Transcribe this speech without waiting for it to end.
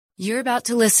You're about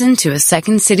to listen to a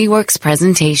Second City Works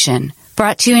presentation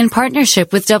brought to you in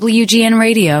partnership with WGN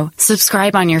Radio.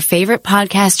 Subscribe on your favorite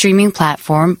podcast streaming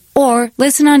platform or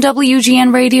listen on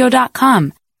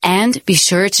WGNradio.com. And be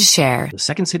sure to share. The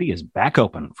Second City is back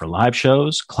open for live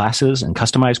shows, classes, and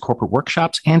customized corporate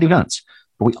workshops and events.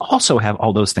 But we also have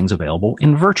all those things available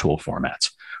in virtual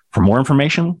formats. For more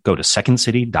information, go to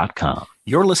secondcity.com.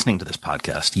 You're listening to this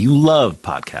podcast. You love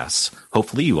podcasts.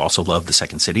 Hopefully, you also love the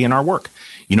Second City and our work.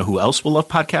 You know who else will love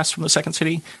podcasts from the Second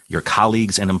City? Your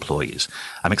colleagues and employees.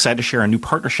 I'm excited to share a new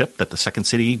partnership that the Second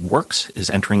City Works is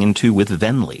entering into with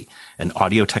Venly, an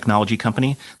audio technology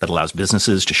company that allows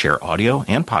businesses to share audio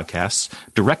and podcasts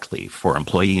directly for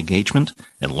employee engagement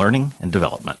and learning and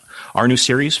development. Our new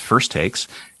series, First Takes,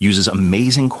 uses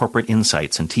amazing corporate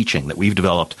insights and teaching that we've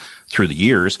developed through the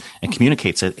years and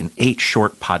communicates it in 8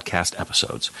 short podcast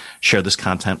episodes. Share this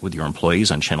content with your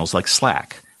employees on channels like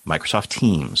Slack, Microsoft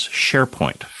Teams,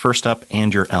 SharePoint, FirstUp,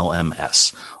 and your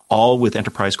LMS, all with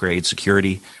enterprise-grade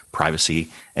security, privacy,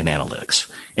 and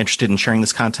analytics. Interested in sharing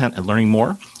this content and learning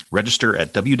more? Register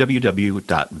at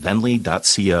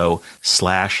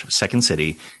www.venly.co/Second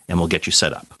City, and we'll get you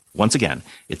set up. Once again,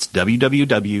 it's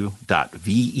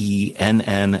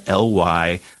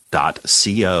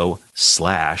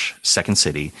www.venly.co/Second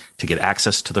City to get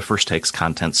access to the First Takes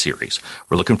content series.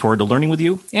 We're looking forward to learning with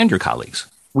you and your colleagues.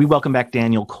 We welcome back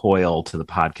Daniel Coyle to the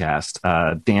podcast.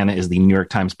 Dan is the New York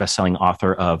Times bestselling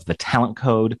author of The Talent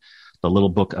Code, The Little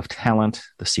Book of Talent,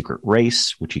 The Secret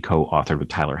Race, which he co-authored with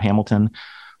Tyler Hamilton,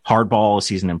 Hardball, A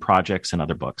Season in Projects, and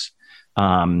other books.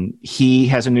 He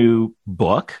has a new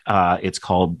book. It's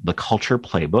called The Culture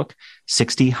Playbook,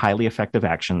 60 Highly Effective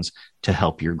Actions to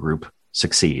Help Your Group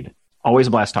Succeed. Always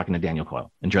a blast talking to Daniel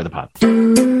Coyle. Enjoy the pod.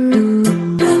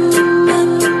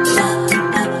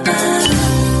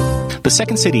 The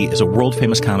Second City is a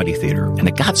world-famous comedy theater, and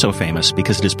it got so famous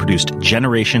because it has produced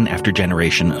generation after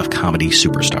generation of comedy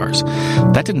superstars.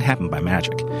 That didn't happen by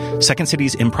magic. Second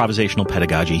City's improvisational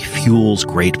pedagogy fuels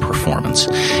great performance,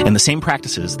 and the same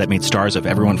practices that made stars of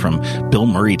everyone from Bill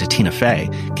Murray to Tina Fey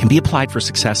can be applied for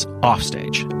success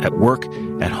offstage, at work,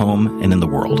 at home, and in the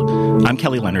world. I'm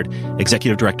Kelly Leonard,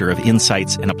 Executive Director of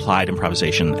Insights and Applied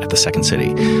Improvisation at the Second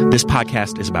City. This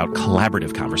podcast is about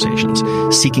collaborative conversations,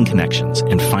 seeking connections,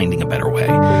 and finding a better way.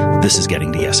 This is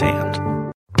Getting to Yes And.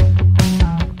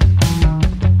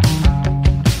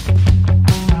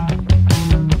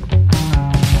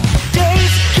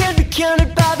 Days can't be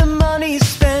counted by the money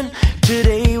spent.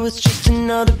 Today was just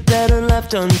another better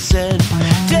left unsaid.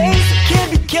 Days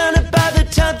can't be counted by the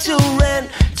time till rent.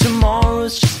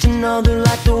 Tomorrow's just another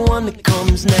like the one that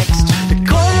comes next. The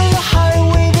corner of the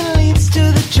highway that leads to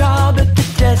the job, at the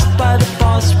desk by the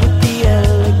boss with the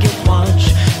elegant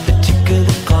watch. The tick of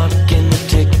the clock and the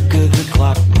tick of the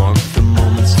clock mark the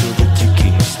moments till the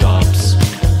ticking stops.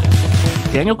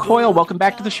 Daniel Coyle, welcome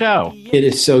back to the show. It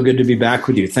is so good to be back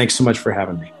with you. Thanks so much for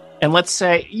having me. And let's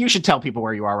say, you should tell people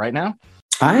where you are right now.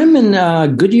 I am in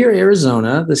Goodyear,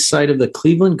 Arizona, the site of the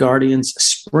Cleveland Guardians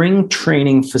spring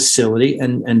training facility,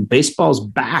 and baseball's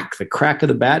back. The crack of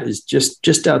the bat is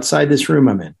just outside this room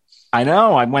I'm in. I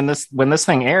know. When this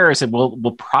thing airs,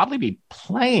 we'll probably be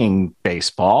playing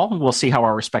baseball. We'll see how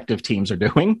our respective teams are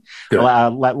doing.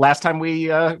 Last time we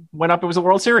went up, it was the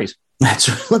World Series.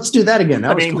 Let's do that again.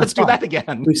 Let's do that again.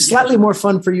 It was slightly more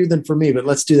fun for you than for me, but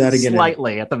let's do that again.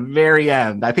 Slightly at the very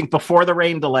end. I think before the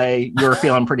rain delay, you were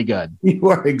feeling pretty good. You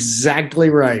are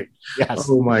exactly right. Yes.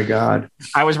 Oh my God.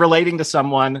 I was relating to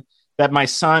someone that my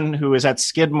son, who is at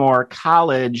Skidmore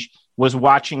College, was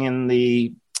watching in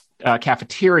the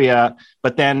cafeteria,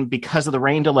 but then because of the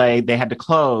rain delay, they had to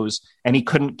close and he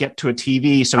couldn't get to a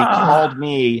TV. So he called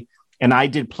me and I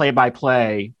did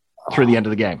play-by-play through the end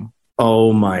of the game.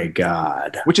 Oh my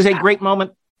God. Which is a great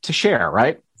moment to share,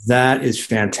 right? That is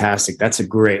fantastic. That's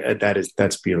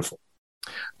beautiful.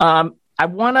 I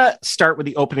want to start with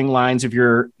the opening lines of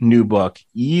your new book.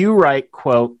 You write,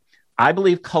 quote, "I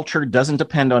believe culture doesn't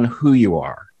depend on who you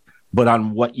are, but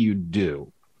on what you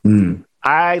do."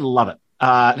 I love it.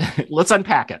 Let's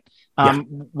unpack it.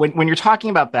 When you're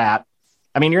talking about that,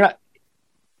 I mean, you're not.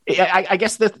 I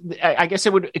guess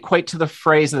it would equate to the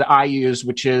phrase that I use,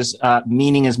 which is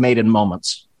meaning is made in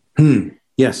moments.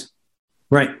 Yes.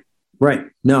 Right.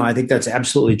 No, I think that's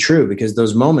absolutely true, because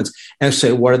those moments, and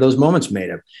say, what are those moments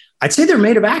made of? I'd say they're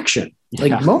made of action.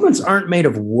 Like moments aren't made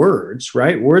of words,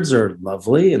 right? Words are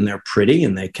lovely and they're pretty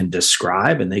and they can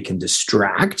describe and they can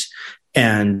distract.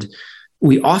 And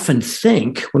we often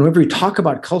think whenever we talk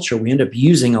about culture, we end up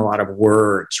using a lot of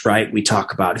words, right? We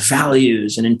talk about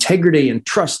values and integrity and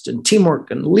trust and teamwork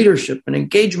and leadership and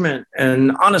engagement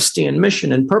and honesty and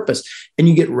mission and purpose. And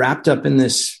you get wrapped up in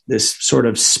this sort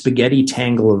of spaghetti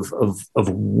tangle of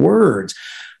words.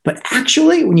 But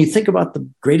actually, when you think about the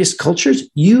greatest cultures,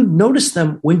 you notice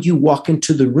them when you walk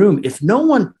into the room. If no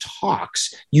one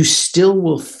talks, you still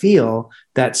will feel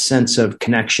that sense of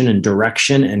connection and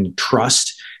direction and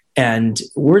trust. And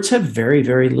words have very,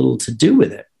 very little to do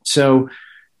with it. So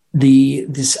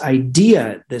this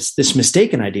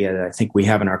mistaken idea that I think we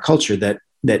have in our culture that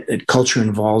culture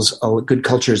involves, good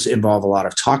cultures involve a lot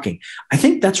of talking. I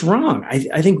think that's wrong.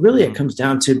 I think really it comes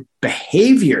down to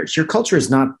behaviors. Your culture is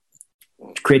not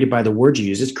created by the words you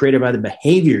use. It's created by the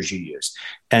behaviors you use.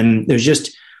 And there's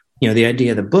just, the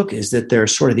idea of the book is that there are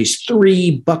sort of these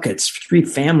three buckets, three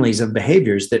families of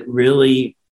behaviors that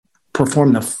really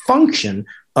perform the function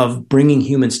of bringing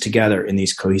humans together in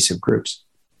these cohesive groups.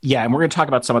 Yeah, and we're going to talk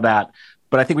about some of that,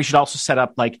 but I think we should also set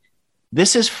up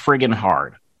this is friggin'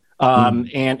 hard.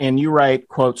 And you write,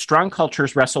 quote, strong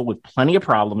cultures wrestle with plenty of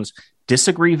problems,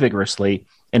 disagree vigorously,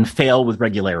 and fail with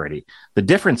regularity. The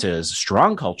difference is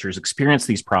strong cultures experience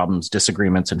these problems,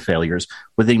 disagreements, and failures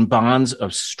within bonds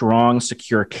of strong,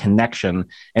 secure connection,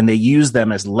 and they use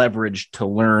them as leverage to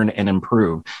learn and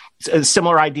improve. It's a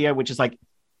similar idea, which is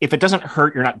if it doesn't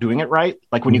hurt, you're not doing it right.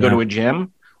 Like when you go to a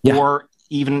gym or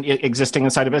even existing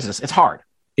inside a business, it's hard.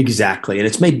 Exactly. And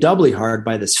it's made doubly hard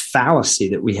by this fallacy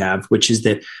that we have, which is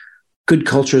that good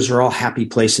cultures are all happy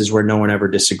places where no one ever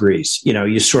disagrees.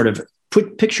 You sort of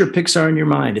picture Pixar in your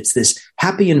mind. It's this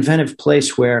happy, inventive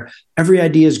place where every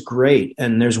idea is great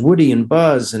and there's Woody and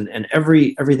Buzz and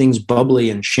everything's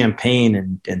bubbly and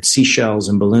champagne and seashells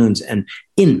and balloons. And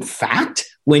in fact,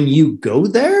 when you go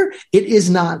there, it is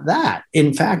not that.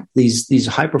 In fact, these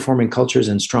high-performing cultures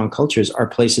and strong cultures are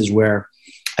places where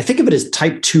I think of it as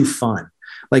type 2 fun.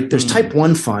 There's type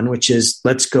 1 fun, which is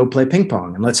let's go play ping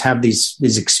pong and let's have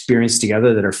these experiences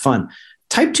together that are fun.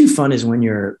 Type 2 fun is when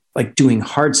you're doing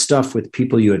hard stuff with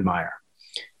people you admire.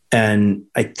 And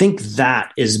I think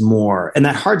that is more, and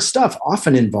that hard stuff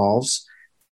often involves,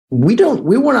 we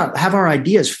want to have our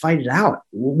ideas fight it out.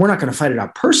 We're not going to fight it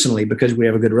out personally because we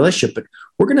have a good relationship, but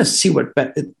we're going to see let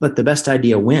the best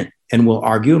idea win. And we'll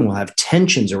argue and we'll have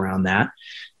tensions around that.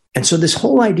 And so this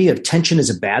whole idea of tension is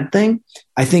a bad thing,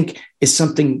 I think is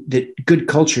something that good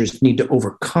cultures need to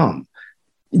overcome.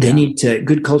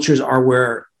 Good cultures are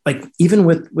where, even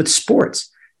with sports,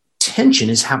 tension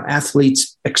is how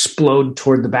athletes explode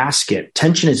toward the basket.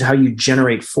 Tension is how you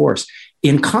generate force.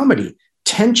 In comedy,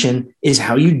 tension is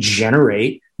how you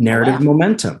generate narrative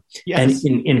momentum. Yes.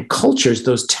 And in cultures,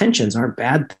 those tensions aren't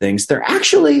bad things. They're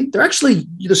actually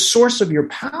the source of your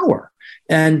power.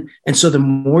 And so the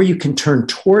more you can turn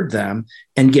toward them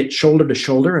and get shoulder to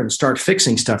shoulder and start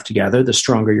fixing stuff together, the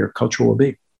stronger your culture will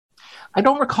be. I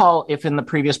don't recall if in the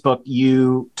previous book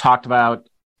you talked about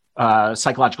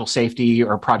psychological safety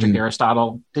or Project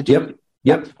Aristotle. Did you?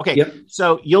 Yep. Okay. Yep.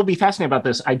 So you'll be fascinated about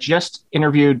this. I just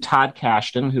interviewed Todd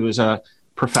Kashdan, who is a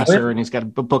professor, and he's got a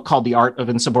book called The Art of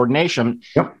Insubordination.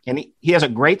 Yep. And he has a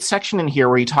great section in here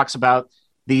where he talks about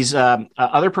these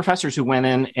other professors who went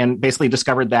in and basically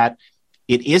discovered that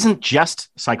it isn't just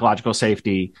psychological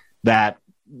safety that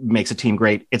makes a team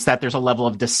great. It's that there's a level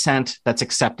of dissent that's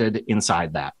accepted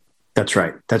inside that. That's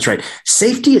right.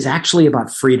 Safety is actually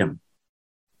about freedom.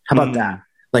 How about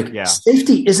that?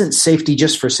 Safety isn't safety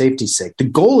just for safety's sake. The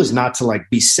goal is not to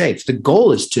be safe. The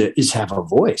goal is to have a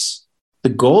voice. The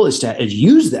goal is to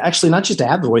use that, actually not just to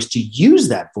have the voice, to use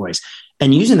that voice.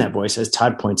 And using that voice, as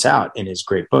Todd points out in his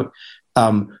great book,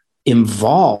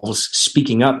 involves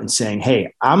speaking up and saying,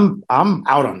 hey, I'm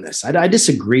out on this. I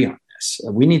disagree on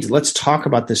this. Let's talk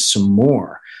about this some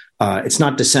more. It's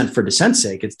not dissent for dissent's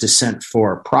sake. It's dissent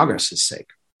for progress's sake.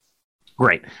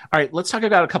 Great. All right. Let's talk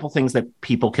about a couple things that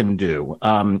people can do.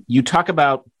 You talk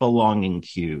about belonging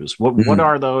cues. What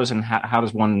are those and how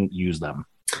does one use them?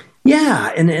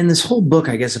 Yeah. And this whole book,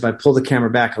 I guess, if I pull the camera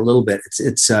back a little bit,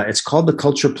 it's called the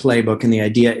Culture Playbook. And the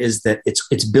idea is that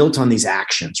it's built on these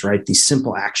actions, right? These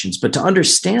simple actions. But to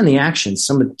understand the actions,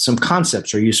 some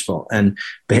concepts are useful. And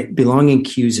belonging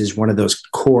cues is one of those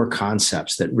core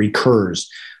concepts that recurs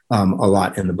a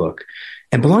lot in the book.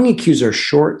 And belonging cues are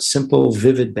short, simple,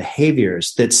 vivid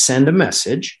behaviors that send a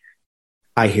message.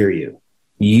 I hear you.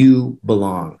 You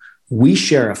belong. We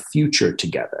share a future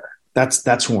together.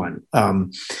 That's one.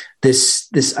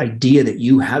 This idea that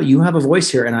you have a voice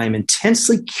here, and I am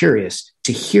intensely curious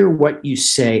to hear what you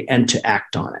say and to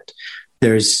act on it.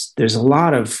 There's a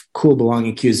lot of cool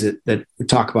belonging cues that we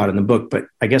talk about in the book, but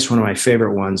I guess one of my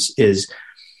favorite ones is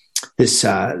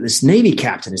this Navy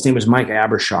captain. His name was Mike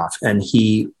Abershoff, and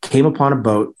he came upon a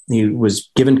boat. He was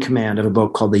given command of a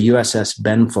boat called the USS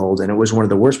Benfold, and it was one of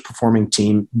the worst performing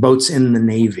boats in the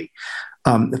Navy.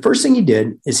 The first thing he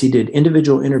did is he did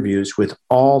individual interviews with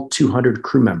all 200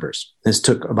 crew members. This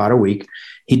took about a week.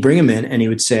 He'd bring them in and he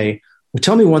would say, well,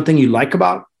 tell me one thing you like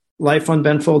about life on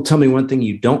Benfold. Tell me one thing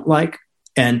you don't like.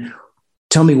 And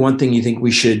tell me one thing you think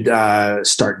we should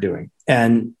start doing.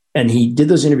 And he did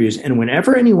those interviews. And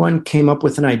whenever anyone came up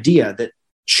with an idea that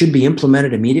should be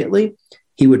implemented immediately,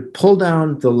 he would pull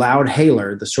down the loud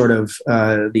hailer, the sort of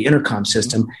the intercom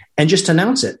system, and just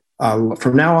announce it.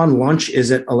 From now on, lunch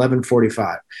is at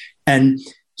 11:45. And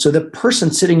so the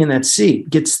person sitting in that seat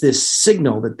gets this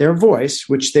signal that their voice,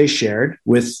 which they shared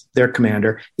with their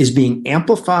commander, is being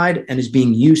amplified and is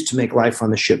being used to make life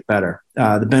on the ship better.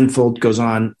 The Benfold goes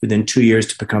on within 2 years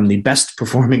to become the best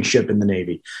performing ship in the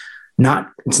Navy.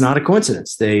 It's not a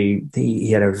coincidence.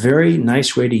 He had a very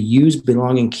nice way to use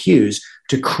belonging cues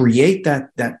to create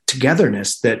that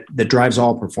togetherness that drives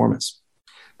all performance.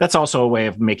 That's also a way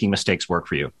of making mistakes work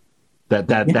for you.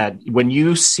 That when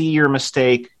you see your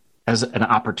mistake as an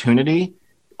opportunity,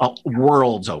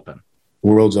 worlds open.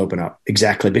 Worlds open up.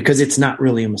 Exactly. Because it's not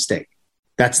really a mistake.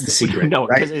 That's the secret. No,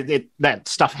 right? Because that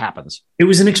stuff happens. It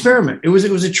was an experiment. It was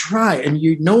a try, and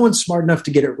no one's smart enough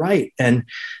to get it right. And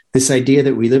this idea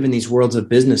that we live in these worlds of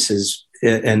businesses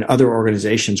and other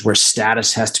organizations where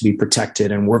status has to be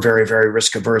protected, and we're very, very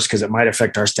risk averse because it might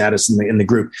affect our status in the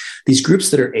group. These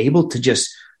groups that are able to just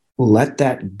let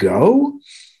that go.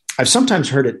 I've sometimes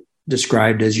heard it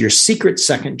described as your secret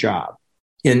second job.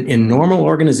 In normal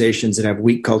organizations that have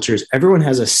weak cultures, everyone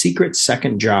has a secret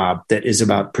second job that is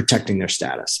about protecting their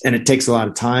status. And it takes a lot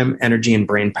of time, energy, and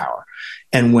brain power.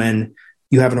 And when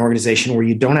you have an organization where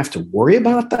you don't have to worry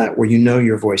about that, where you know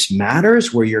your voice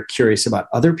matters, where you're curious about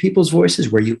other people's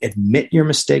voices, where you admit your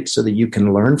mistakes so that you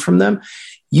can learn from them,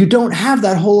 you don't have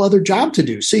that whole other job to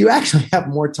do. So you actually have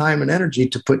more time and energy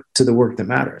to put to the work that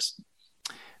matters.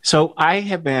 So I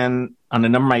have been on a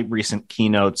number of my recent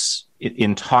keynotes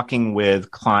in talking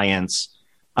with clients.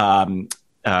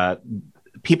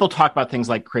 People talk about things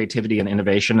like creativity and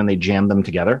innovation, and they jam them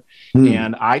together.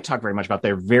 And I talk very much about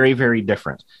they're very, very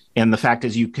different. And the fact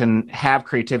is you can have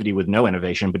creativity with no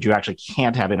innovation, but you actually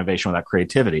can't have innovation without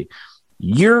creativity.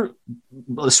 You're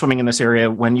swimming in this area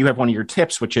when you have one of your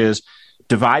tips, which is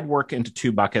divide work into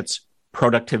two buckets,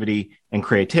 productivity and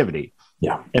creativity.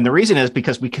 Yeah. And the reason is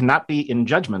because we cannot be in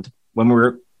judgment when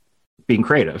we're being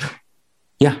creative.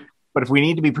 Yeah. But if we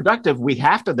need to be productive, we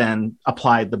have to then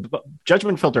apply the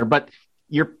judgment filter. But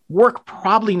your work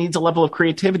probably needs a level of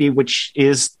creativity, which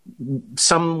is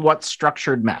somewhat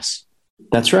structured mess.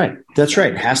 That's right. That's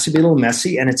right. It has to be a little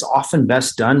messy, and it's often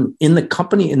best done in the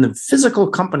company, in the physical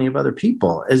company of other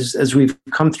people. As we've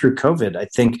come through COVID, I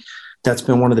think that's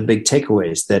been one of the big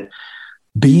takeaways, that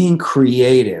being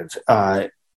creative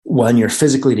when you're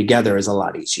physically together is a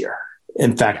lot easier.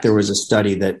 In fact, there was a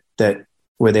study that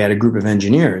where they had a group of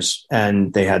engineers,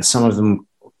 and they had some of them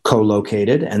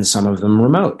co-located and some of them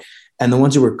remote. And the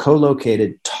ones who were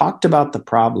co-located talked about the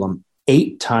problem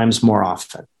 8 times more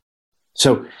often.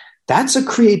 So that's a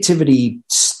creativity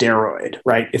steroid,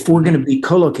 right? If we're going to be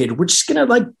co-located, we're just going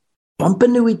to bump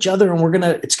into each other, and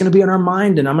it's going to be on our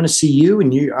mind, and I'm going to see you,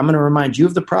 and I'm going to remind you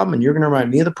of the problem, and you're going to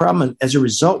remind me of the problem. And as a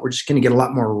result, we're just going to get a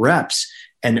lot more reps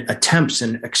and attempts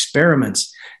and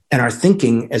experiments, and our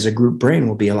thinking as a group brain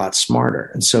will be a lot smarter.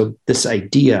 And so this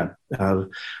idea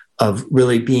of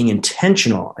really being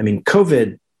intentional, I mean,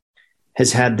 COVID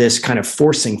has had this kind of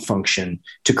forcing function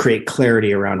to create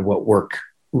clarity around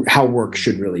how work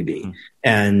should really be.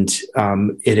 And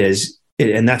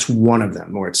and that's one of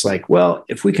them, where it's like, well,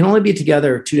 if we can only be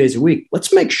together 2 days a week,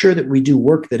 let's make sure that we do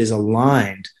work that is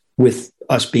aligned with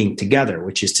us being together,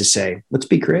 which is to say, let's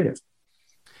be creative.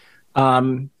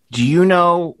 Do you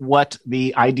know what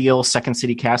the ideal Second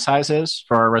City cast size is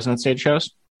for our resonance stage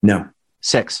shows? No.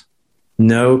 6.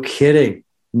 No kidding.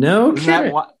 No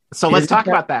kidding. So let's talk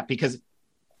about that, because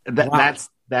that's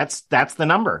the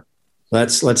number.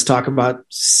 Let's talk about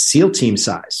SEAL team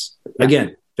size.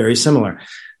 Again, very similar.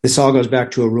 This all goes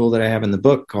back to a rule that I have in the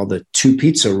book called the 2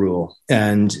 pizza rule.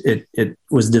 And it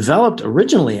was developed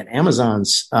originally at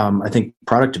Amazon's, I think,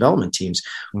 product development teams,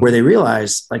 where they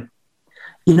realized,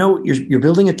 you're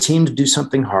building a team to do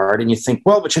something hard, and you think,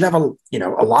 well, we should have a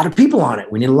lot of people on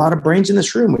it. We need a lot of brains in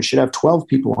this room. We should have 12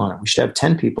 people on it. We should have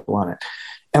 10 people on it.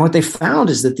 And what they found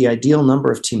is that the ideal number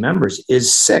of team members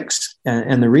is 6.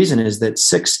 And the reason is that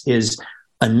 6 is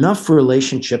enough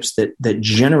relationships that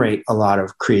generate a lot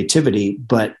of creativity,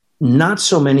 but not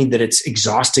so many that it's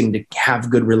exhausting to have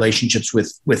good relationships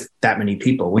with that many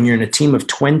people. When you're in a team of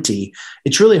 20,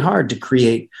 it's really hard to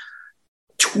create.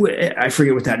 I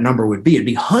forget what that number would be. It'd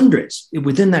be hundreds.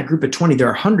 Within that group of 20, there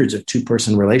are hundreds of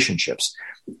 2-person relationships.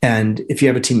 And if you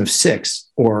have a team of 6,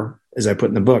 or as I put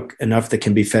in the book, enough that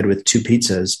can be fed with 2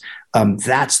 pizzas,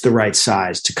 that's the right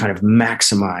size to kind of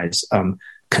maximize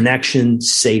connection,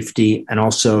 safety, and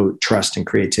also trust and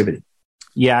creativity.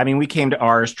 Yeah, I mean, we came to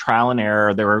ours trial and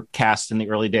error. There were casts in the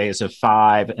early days of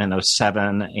 5 and of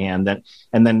 7, and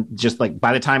then just like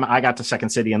by the time I got to Second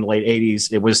City in the late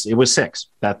 80s, it was 6.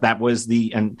 That was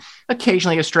and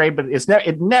occasionally a stray, but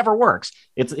it never works.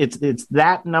 It's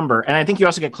that number, and I think you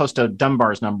also get close to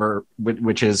Dunbar's number,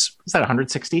 which is that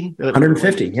 160,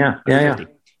 150, yeah,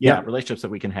 150. Yeah, relationships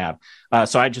that we can have.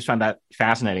 So I just found that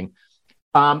fascinating.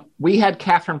 We had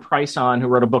Catherine Price on, who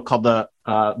wrote a book called The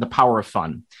Power of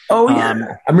Fun. Oh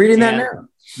yeah, I'm reading that now.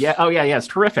 Yeah. Oh yeah. It's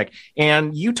terrific.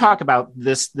 And you talk about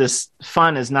this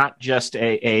fun is not just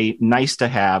a nice to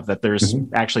have, that there's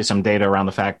actually some data around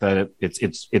the fact that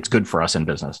it's good for us in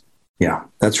business. Yeah,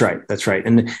 that's right. That's right.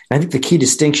 And I think the key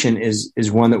distinction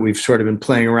is one that we've sort of been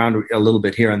playing around a little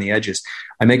bit here on the edges.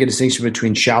 I make a distinction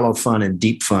between shallow fun and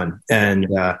deep fun.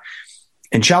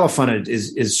 And shallow fun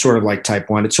is sort of like type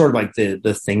 1. It's sort of like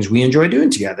the things we enjoy doing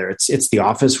together. It's the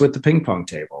office with the ping pong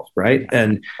table, right?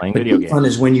 And playing video games. Fun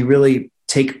is when you really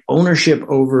take ownership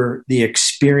over the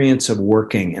experience of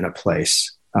working in a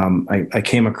place. I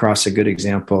came across a good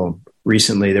example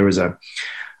recently. There was a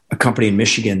company in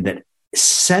Michigan that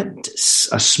sent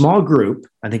a small group,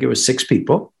 I think it was 6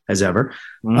 people as ever,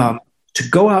 to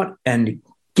go out and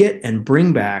get and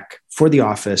bring back for the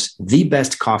office the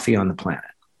best coffee on the planet.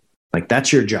 Like,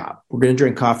 that's your job. We're going to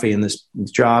drink coffee in this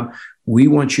job. We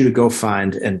want you to go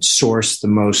find and source the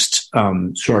most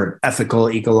sort of ethical,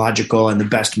 ecological, and the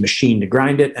best machine to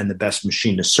grind it and the best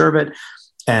machine to serve it.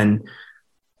 And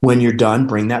when you're done,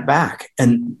 bring that back.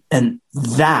 And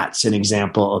that's an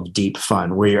example of deep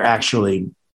fun, where you're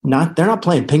actually they're not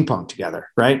playing ping pong together,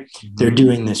 right? Mm-hmm. They're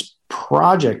doing this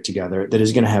project together that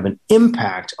is going to have an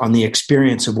impact on the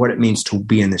experience of what it means to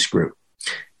be in this group.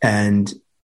 And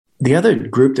the other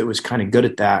group that was kind of good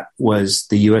at that was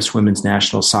the U.S. women's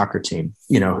national soccer team,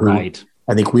 who right.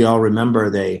 I think we all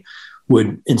remember. They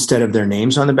would, instead of their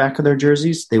names on the back of their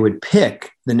jerseys, they would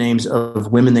pick the names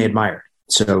of women they admired.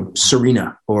 So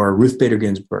Serena or Ruth Bader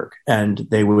Ginsburg, and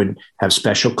they would have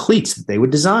special cleats that they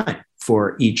would design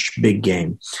for each big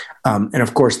game. And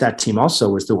of course, that team also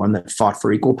was the one that fought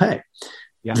for equal pay.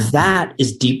 Yeah. That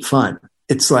is deep fun.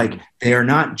 It's like they are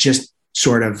not just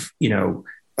sort of,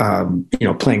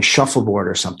 playing shuffleboard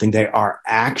or something. They are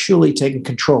actually taking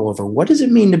control over what does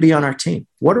it mean to be on our team?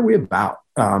 What are we about?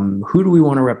 Who do we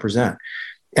want to represent?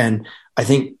 And I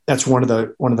think that's one of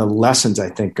the lessons I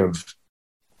think of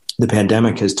the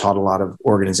pandemic has taught a lot of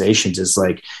organizations is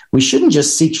like, we shouldn't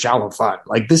just seek shallow fun.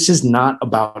 Like, this is not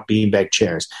about beanbag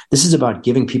chairs. This is about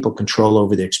giving people control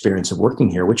over the experience of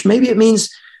working here, which maybe it means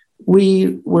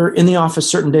we're in the office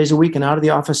certain days a week and out of the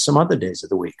office some other days of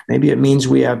the week. Maybe it means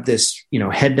we have this,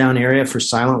 head down area for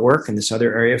silent work and this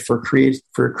other area for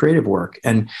creative work.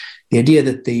 And the idea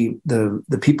that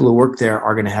the people who work there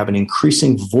are going to have an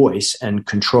increasing voice and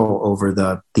control over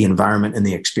the environment and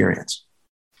the experience.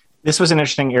 This was an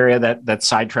interesting area that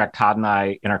sidetracked Todd and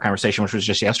I in our conversation, which was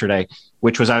just yesterday,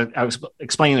 which was I was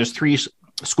explaining there's 3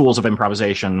 schools of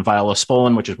improvisation: Viola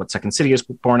Spolin, which is what Second City is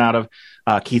born out of;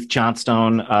 Keith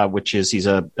Johnstone, he's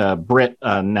a Brit,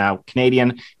 now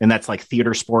Canadian, and that's like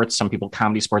theater sports. Some people,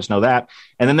 comedy sports, know that.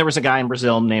 And then there was a guy in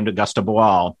Brazil named Augusto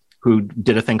Boal who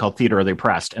did a thing called Theater of the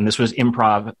Oppressed, and this was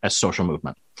improv as social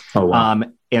movement. Oh, wow.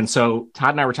 And so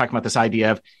Todd and I were talking about this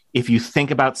idea of, if you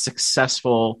think about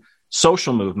successful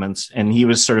social movements, and he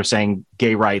was sort of saying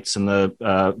gay rights in the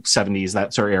 70s,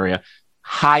 that sort of area,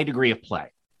 high degree of play.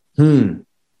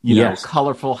 Yes.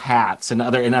 Colorful hats and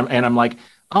I'm like,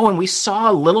 oh, and we saw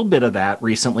a little bit of that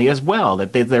recently as well,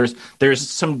 that there's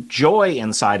some joy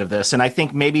inside of this. And I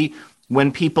think maybe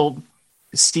when people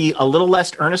see a little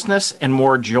less earnestness and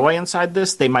more joy inside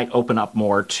this, they might open up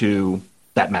more to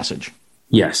that message.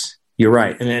 Yes, you're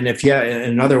right. And if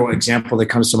another example that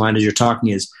comes to mind as you're talking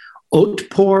is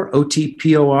Otpor,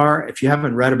 O-T-P-O-R. If you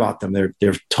haven't read about them,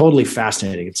 they're totally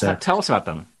fascinating. Tell us about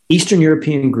them. Eastern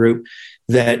European group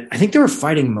that I think they were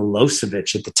fighting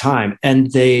Milosevic at the time,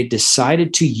 and they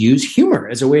decided to use humor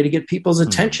as a way to get people's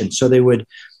attention. So they would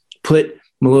put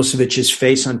Milosevic's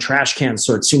face on trash cans,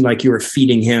 so it seemed like you were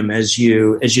feeding him as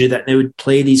you did that. And they would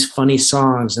play these funny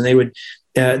songs, and they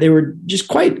were just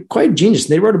quite genius.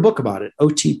 And they wrote a book about it.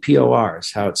 OTPOR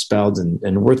is how it's spelled,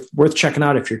 and worth checking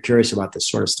out if you're curious about this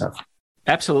sort of stuff.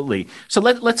 Absolutely. So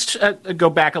let's go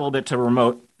back a little bit to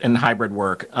remote and hybrid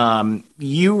work.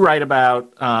 You write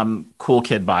about cool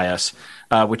kid bias,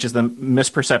 which is the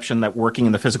misperception that working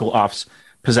in the physical office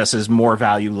possesses more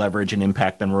value, leverage, and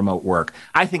impact than remote work.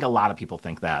 I think a lot of people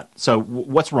think that. So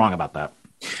what's wrong about that?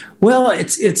 Well,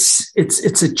 it's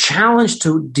a challenge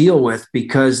to deal with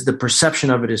because the perception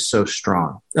of it is so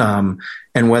strong,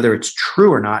 and whether it's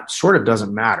true or not sort of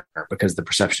doesn't matter because the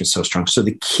perception is so strong. So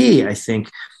the key, I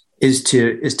think, is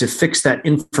to fix that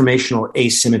informational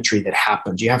asymmetry that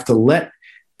happens. You have to let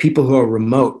people who are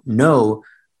remote know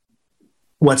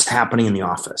what's happening in the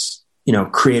office.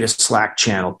 Create a Slack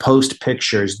channel, post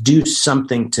pictures, do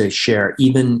something to share,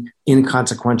 even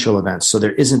inconsequential events. So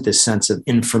there isn't this sense of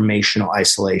informational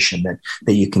isolation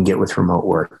that you can get with remote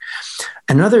work.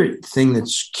 Another thing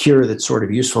that's sort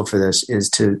of useful for this is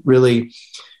to really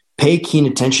pay keen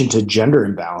attention to gender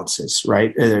imbalances,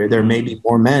 right? There may be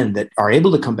more men that are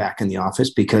able to come back in the office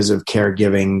because of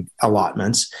caregiving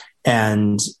allotments,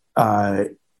 and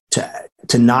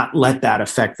to not let that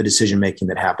affect the decision-making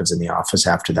that happens in the office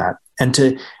after that.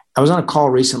 I was on a call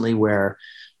recently where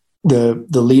the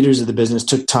leaders of the business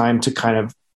took time to kind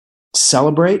of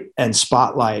celebrate and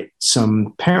spotlight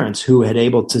some parents who had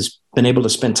been able to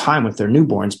spend time with their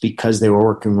newborns because they were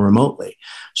working remotely.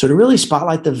 So to really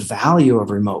spotlight the value of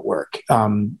remote work,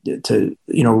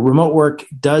 remote work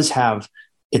does have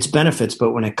its benefits,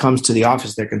 but when it comes to the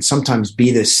office, there can sometimes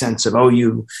be this sense of,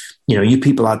 you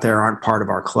people out there aren't part of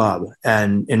our club,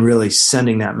 and really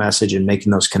sending that message and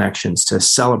making those connections to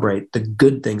celebrate the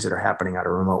good things that are happening out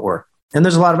of remote work. And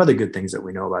there's a lot of other good things that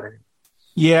we know about it.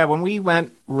 Yeah, when we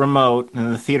went remote,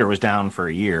 and the theater was down for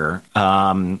a year,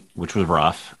 which was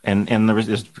rough, and there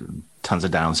was tons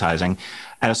of downsizing.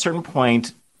 At a certain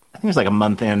point, I think it was like a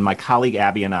month in, my colleague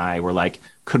Abby and I were like,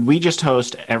 could we just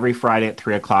host every Friday at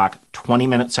 3:00,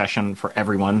 20-minute session for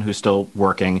everyone who's still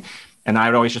working? And I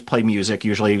would always just play music,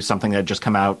 usually something that had just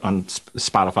come out on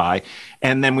Spotify.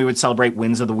 And then we would celebrate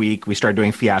wins of the week. We started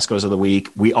doing fiascos of the week.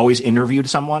 We always interviewed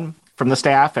someone from the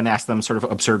staff and asked them sort of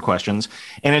absurd questions.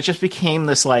 And it just became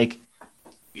this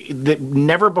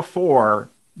never before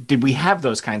did we have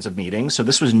those kinds of meetings. So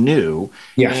this was new.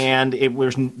 Yes. And it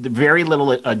was very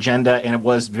little agenda, and it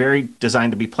was very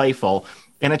designed to be playful.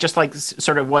 And it just it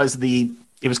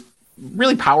was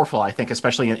really powerful, I think,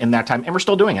 especially in that time. And we're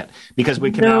still doing it because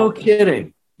we can. No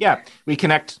kidding. Yeah. We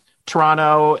connect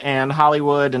Toronto and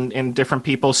Hollywood and different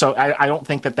people. So I don't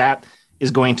think that is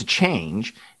going to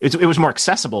change. It was more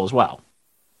accessible as well.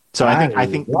 So I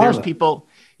think there's people,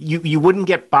 you wouldn't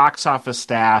get box office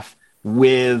staff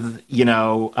with,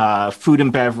 food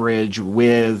and beverage,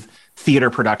 with theater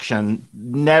production,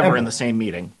 never in the same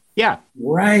meeting. Yeah.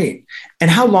 Right.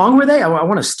 And how long were they? I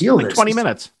want to steal this. 20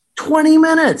 minutes. 20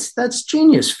 minutes. That's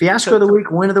genius. Fiasco of the week,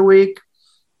 win of the week.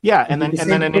 Yeah. And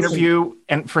then an interview.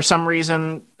 And for some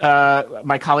reason,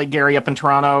 my colleague Gary up in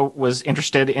Toronto was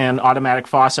interested in automatic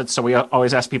faucets. So we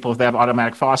always ask people if they have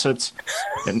automatic faucets,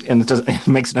 and it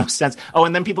makes no sense. Oh,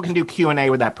 and then people can do Q&A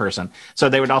with that person. So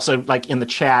they would also, in the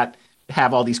chat,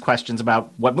 have all these questions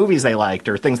about what movies they liked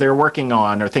or things they were working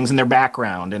on or things in their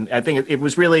background. And I think it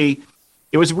was really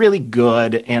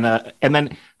good. And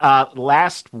then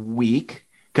last week,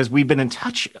 because we've been in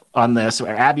touch on this, or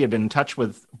Abby had been in touch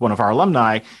with one of our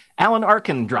alumni, Alan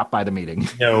Arkin dropped by the meeting.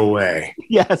 No way.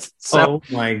 Yes. So,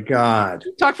 oh my God.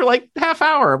 We talked for half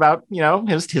hour about,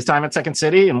 his time at Second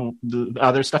City and the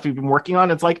other stuff he's been working on.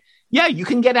 It's yeah, you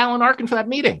can get Alan Arkin for that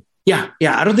meeting. Yeah.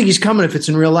 Yeah. I don't think he's coming if it's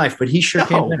in real life, but he sure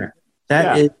came there.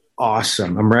 That is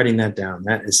awesome. I'm writing that down.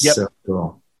 That is so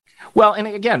cool. Well, and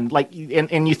again,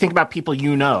 and you think about people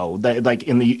that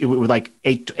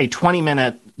a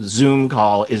 20-minute Zoom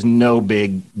call is no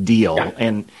big deal. Yeah.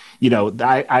 And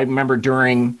I remember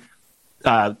during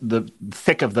the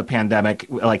thick of the pandemic,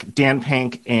 Dan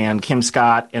Pink and Kim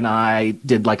Scott and I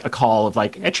did a call of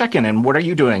a check-in, and what are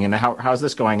you doing, and how's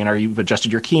this going, and are you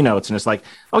adjusted your keynotes? And it's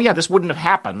oh yeah, this wouldn't have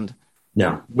happened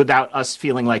without us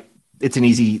feeling like it's an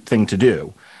easy thing to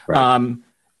do. Right.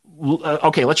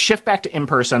 Okay, let's shift back to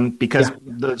in-person because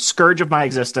the scourge of my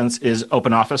existence is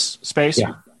open office space.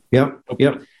 Yeah.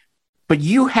 Yep. But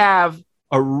you have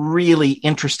a really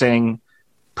interesting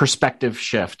perspective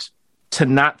shift to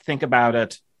not think about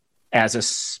it as a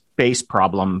space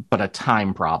problem, but a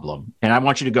time problem. And I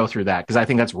want you to go through that because I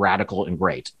think that's radical and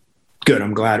great. Good.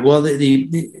 I'm glad. Well,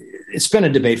 it's been a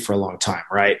debate for a long time,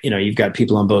 right? You've got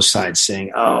people on both sides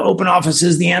saying, oh, open office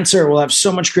is the answer. We'll have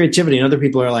so much creativity. And other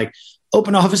people are like,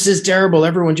 open office is terrible.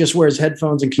 Everyone just wears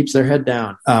headphones and keeps their head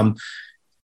down.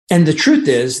 And the truth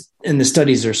is and the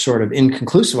studies are sort of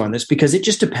inconclusive on this because it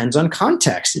just depends on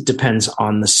context. It depends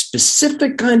on the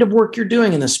specific kind of work you're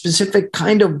doing and the specific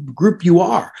kind of group you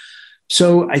are.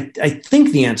 So I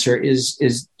think the answer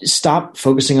is stop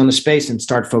focusing on the space and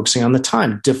start focusing on the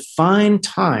time. Define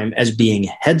time as being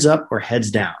heads up or heads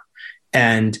down.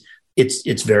 And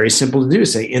it's very simple to do.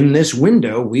 Say, in this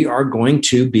window, we are going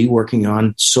to be working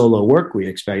on solo work we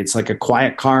expect. It's like a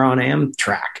quiet car on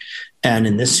Amtrak. And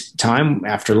in this time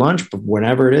after lunch,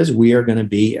 whenever it is, we're going to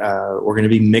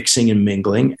be mixing and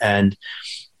mingling. And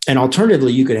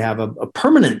alternatively, you could have a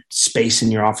permanent space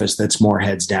in your office that's more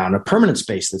heads down, a permanent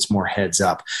space that's more heads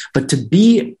up. But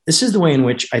this is the way in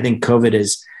which I think COVID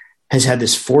has had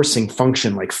this forcing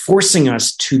function, like forcing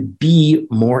us to be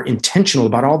more intentional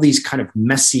about all these kind of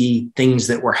messy things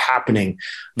that were happening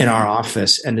in our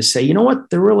office, and to say, you know what,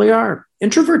 there really are.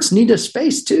 Introverts need a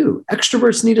space too.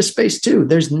 Extroverts need a space too.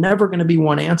 There's never going to be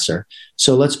one answer.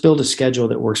 So let's build a schedule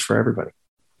that works for everybody.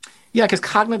 Yeah, because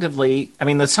cognitively, I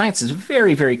mean, the science is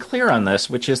very, very clear on this,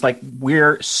 which is like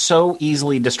we're so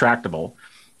easily distractible,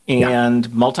 and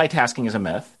multitasking is a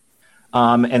myth.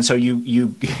 And so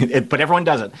but everyone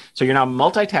does it. So you're now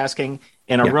multitasking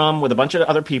in a room with a bunch of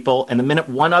other people, and the minute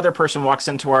one other person walks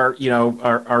into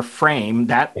our frame,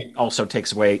 that also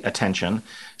takes away attention.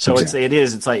 So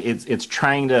exactly. it's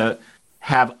trying to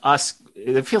have us.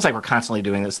 It feels like we're constantly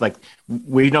doing this. Like,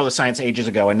 we know the science ages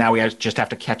ago, and now we just have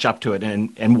to catch up to it.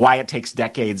 And why it takes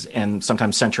decades and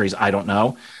sometimes centuries, I don't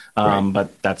know.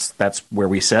 But that's where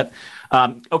we sit.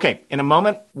 Okay, in a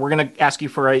moment, we're going to ask you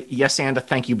for a yes and a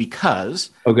thank you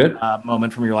because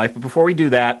moment from your life. But before we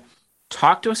do that,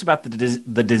 talk to us about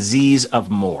the disease of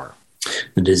more.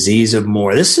 The disease of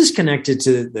more. This is connected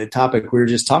to the topic we were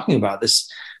just talking about.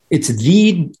 It's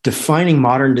the defining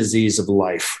modern disease of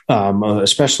life,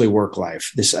 especially work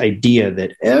life. This idea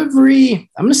that every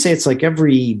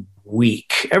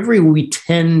week, every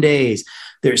 10 days,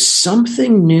 there's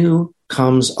something new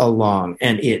comes along,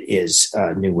 and it is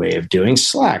a new way of doing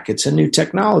Slack. It's a new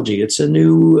technology. It's a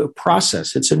new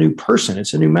process. It's a new person.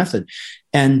 It's a new method.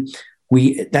 And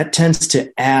that tends to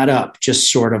add up,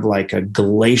 just sort of like a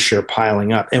glacier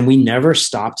piling up, and we never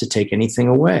stop to take anything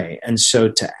away. And so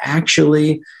to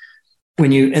actually,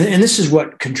 and this is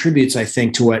what contributes, I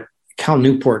think, to what Cal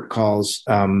Newport calls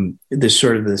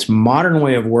this modern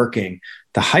way of working,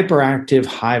 the hyperactive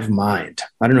hive mind.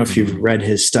 I don't know if you've read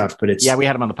his stuff, but we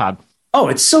had him on the pod. Oh,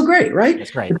 it's so great, right?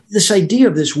 It's great. This idea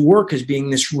of this work as being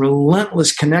this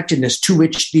relentless connectedness to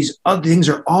which these other things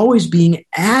are always being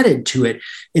added to it.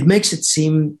 It makes it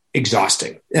seem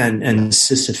exhausting and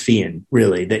Sisyphean,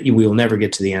 really, that we will never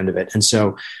get to the end of it. And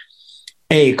so,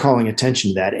 A, calling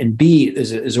attention to that, and B,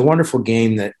 is a wonderful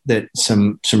game that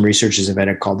some researchers have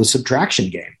had called the subtraction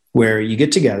game, where you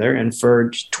get together and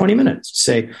for 20 minutes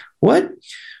say, what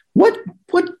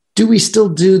do we still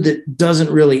do that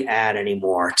doesn't really add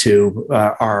anymore to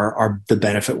the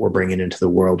benefit we're bringing into the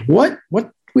world? What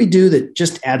do we do that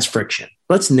just adds friction?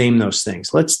 Let's name those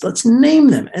things. Let's name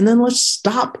them, and then let's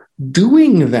stop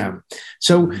doing them.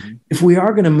 So if we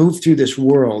are going to move through this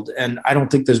world, and I don't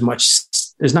think there's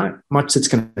not much that's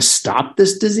going to stop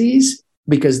this disease,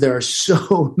 because there are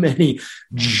so many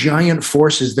giant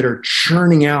forces that are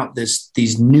churning out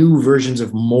these new versions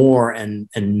of more and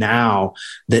now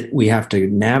that we have to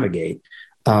navigate.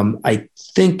 I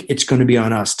think it's going to be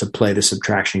on us to play the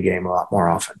subtraction game a lot more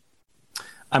often.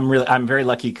 I'm very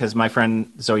lucky because my friend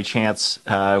Zoe Chance,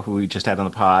 who we just had on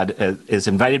the pod, has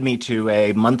invited me to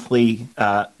a monthly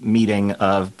meeting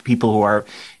of people who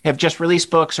have just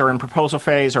released books or in proposal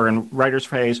phase or in writer's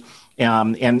phase.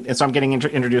 And so I'm getting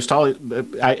introduced to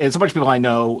it's a bunch of people I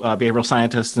know, behavioral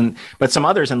scientists, but some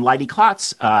others. And Leidy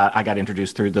Klotz, I got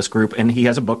introduced through this group, and he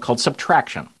has a book called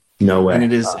Subtraction. No way. And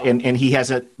it is, and he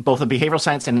has both a behavioral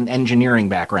science and an engineering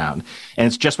background. And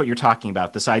it's just what you're talking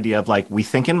about, this idea of like, we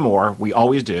think in more, we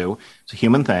always do. It's a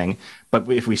human thing. But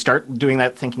if we start doing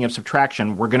that thinking of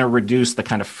subtraction, we're going to reduce the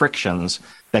kind of frictions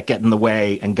that get in the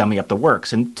way and gummy up the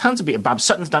works. And tons of Bob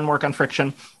Sutton's done work on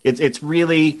friction. It's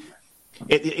really,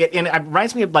 and it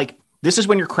reminds me of like, this is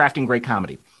when you're crafting great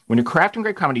comedy. When you're crafting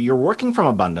great comedy, you're working from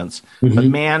abundance. Mm-hmm. But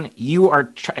man, you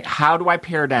are, how do I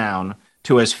pare down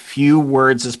to as few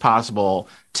words as possible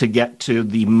to get to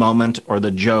the moment or the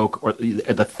joke or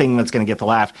the thing that's going to get the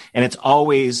laugh? And it's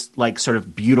always like sort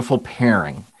of beautiful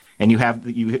pairing. And you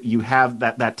have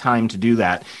that time to do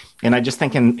that. And I just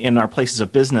think in our places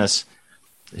of business,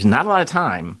 there's not a lot of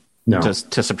time to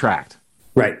subtract.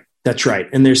 Right. That's right.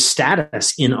 And there's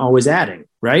status in always adding,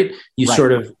 right? You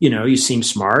sort of, you seem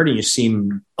smart and you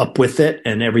seem up with it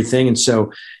and everything. And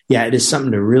so, yeah, it is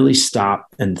something to really stop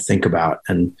and think about.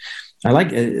 And I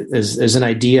like it as an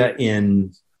idea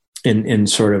in in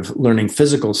sort of learning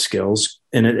physical skills,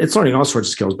 and it's learning all sorts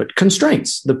of skills, but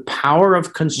constraints, the power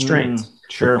of constraints,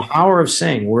 sure. The power of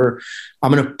saying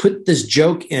I'm going to put this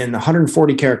joke in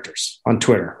 140 characters on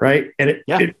Twitter, right? And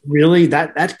it really,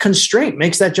 that constraint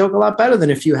makes that joke a lot better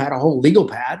than if you had a whole legal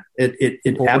pad. It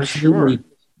absolutely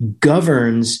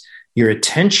governs your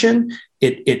attention.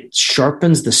 It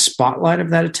sharpens the spotlight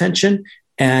of that attention.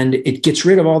 And it gets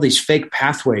rid of all these fake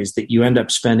pathways that you end up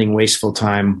spending wasteful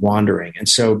time wandering. And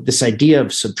so this idea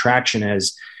of subtraction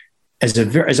as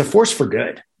a force for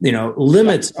good,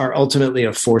 limits are ultimately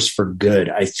a force for good,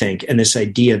 I think. And this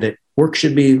idea that work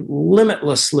should be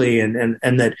limitlessly and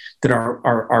that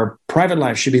our private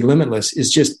life should be limitless is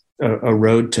just a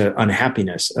road to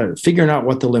unhappiness. Figuring out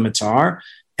what the limits are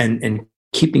and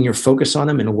keeping your focus on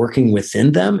them and working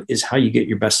within them is how you get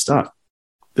your best stuff.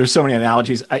 There's so many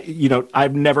analogies.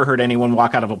 I've never heard anyone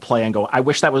walk out of a play and go, I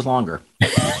wish that was longer.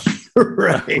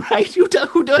 Right? Who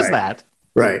does that?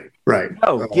 Right.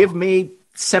 No, give me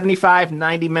 75,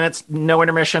 90 minutes, no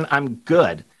intermission. I'm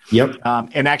good. Yep.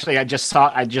 And actually, I just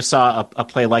saw a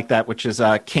play like that, which is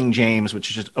King James, which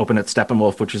is just open at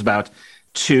Steppenwolf, which is about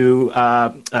two.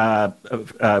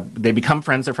 They become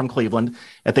friends. They're from Cleveland.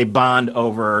 That they bond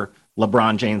over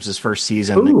LeBron James's first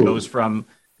season. Ooh. That goes from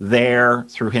there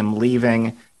through him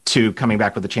leaving to coming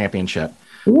back with the championship.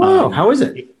 Whoa! How is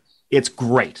it? It's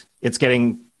great. It's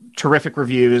getting terrific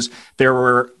reviews.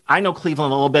 I know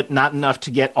Cleveland a little bit, not enough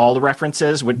to get all the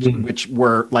references, which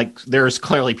were like, there's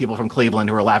clearly people from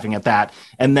Cleveland who are laughing at that.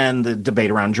 And then the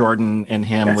debate around Jordan and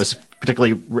him was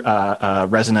particularly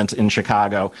resonant in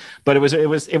Chicago. But it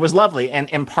was lovely.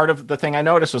 And part of the thing I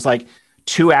noticed was like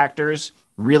two actors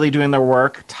really doing their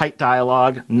work, tight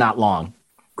dialogue, not long.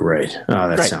 Great. Oh,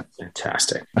 that sounds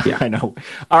fantastic. Yeah, I know.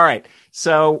 All right.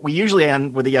 So we usually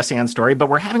end with a yes and story, but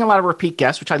we're having a lot of repeat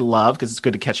guests, which I love because it's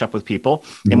good to catch up with people.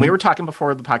 Mm-hmm. And we were talking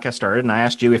before the podcast started, and I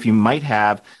asked you if you might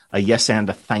have a yes and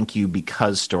a thank you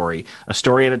because story, a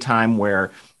story at a time where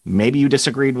maybe you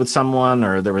disagreed with someone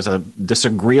or there was a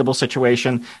disagreeable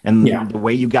situation, and the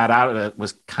way you got out of it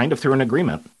was kind of through an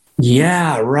agreement.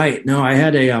 Yeah, right. No, I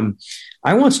had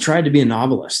I once tried to be a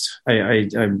novelist. I've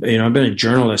been a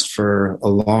journalist for a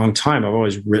long time. I've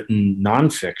always written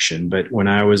nonfiction, but when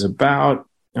I was about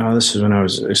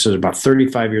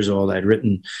 35 years old, I'd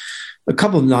written a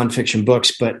couple of nonfiction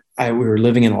books, but we were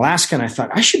living in Alaska and I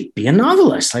thought I should be a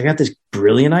novelist. I got this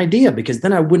brilliant idea because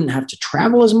then I wouldn't have to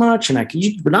travel as much and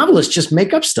novelists just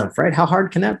make up stuff, right? How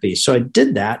hard can that be? So I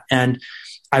did that and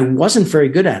I wasn't very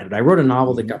good at it. I wrote a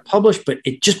novel that got published, but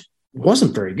it just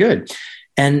wasn't very good.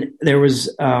 And there was,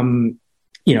 some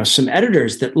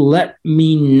editors that let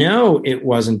me know it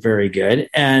wasn't very good.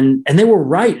 And they were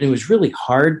right. And it was really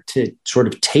hard to sort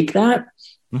of take that.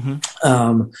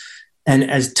 Mm-hmm.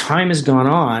 And as time has gone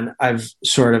on,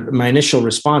 my initial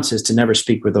response is to never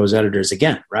speak with those editors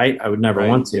again, right? I would never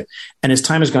want to. And as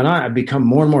time has gone on, I've become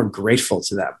more and more grateful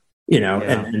to them,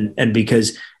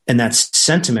 and that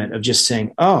sentiment of just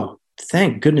saying, oh,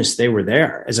 thank goodness they were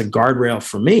there as a guardrail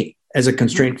for me, as a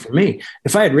constraint for me.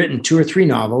 If I had written 2 or 3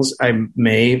 novels, I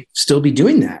may still be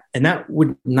doing that. And that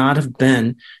would not have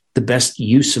been the best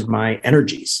use of my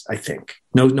energies, I think.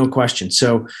 No question.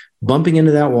 So bumping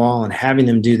into that wall and having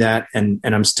them do that, and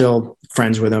I'm still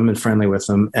friends with them and friendly with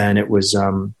them. And it was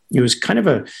kind of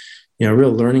a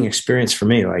real learning experience for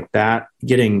me, like that,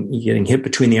 getting hit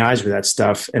between the eyes with that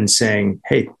stuff and saying,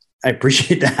 hey, I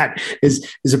appreciate that is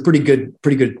a pretty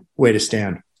good way to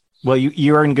stand. Well,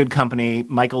 you're in good company.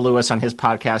 Michael Lewis on his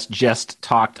podcast just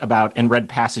talked about and read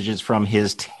passages from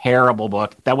his terrible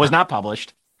book that was not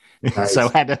published. Nice. So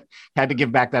had to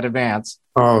give back that advance.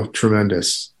 Oh,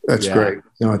 tremendous. That's great.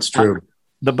 No, it's true.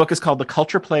 The book is called The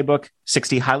Culture Playbook,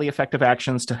 60 Highly Effective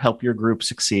Actions to Help Your Group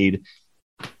Succeed.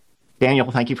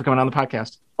 Daniel, thank you for coming on the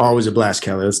podcast. Always a blast,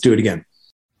 Kelly. Let's do it again.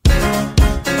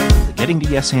 Getting to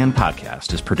Yes and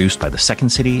podcast is produced by the Second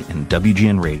City and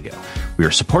WGN Radio. We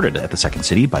are supported at the Second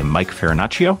City by Mike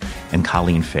Farinaccio and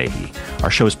Colleen Fahey.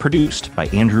 Our show is produced by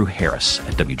Andrew Harris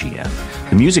at WGN.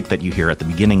 The music that you hear at the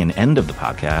beginning and end of the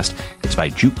podcast is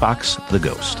by Jukebox the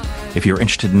Ghost. If you're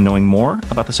interested in knowing more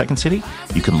about the Second City,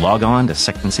 you can log on to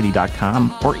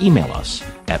secondcity.com or email us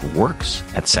at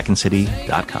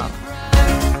works@secondcity.com.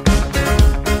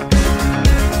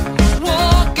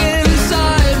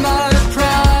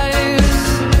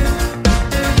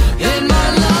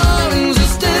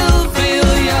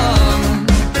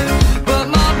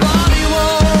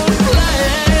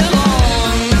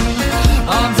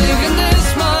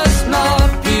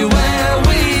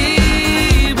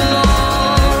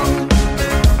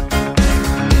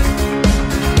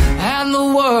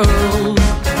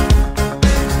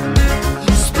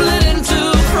 Split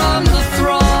into from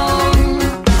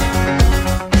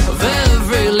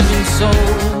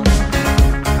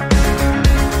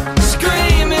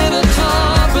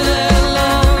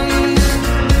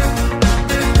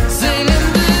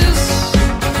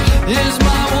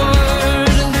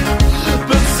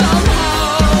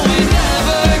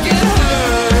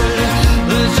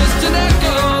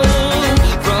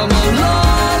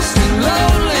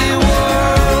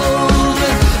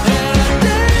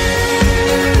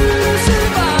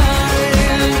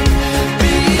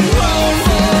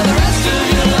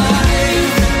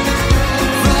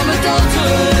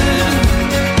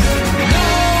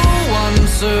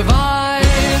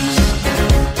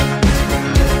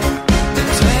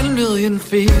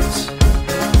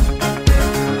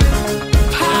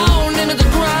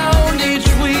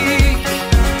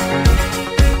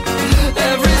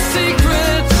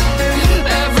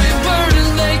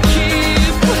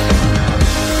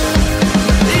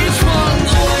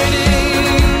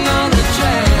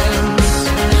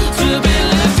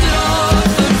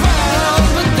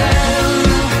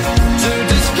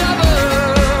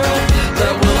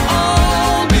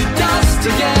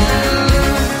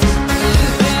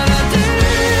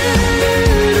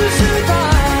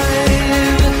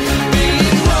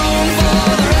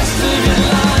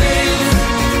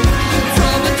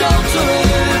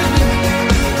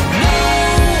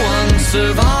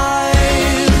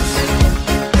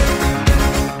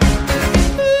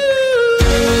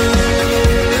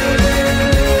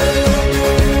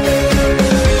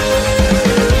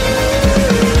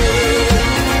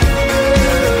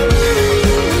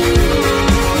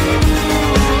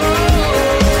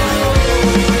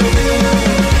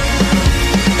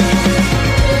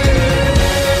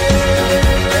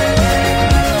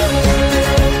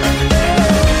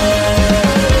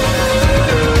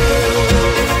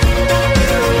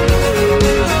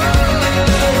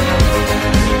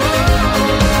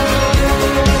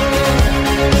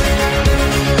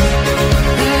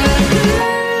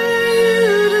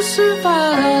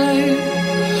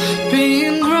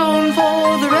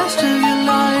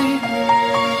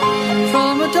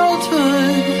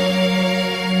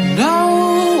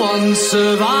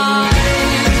survive.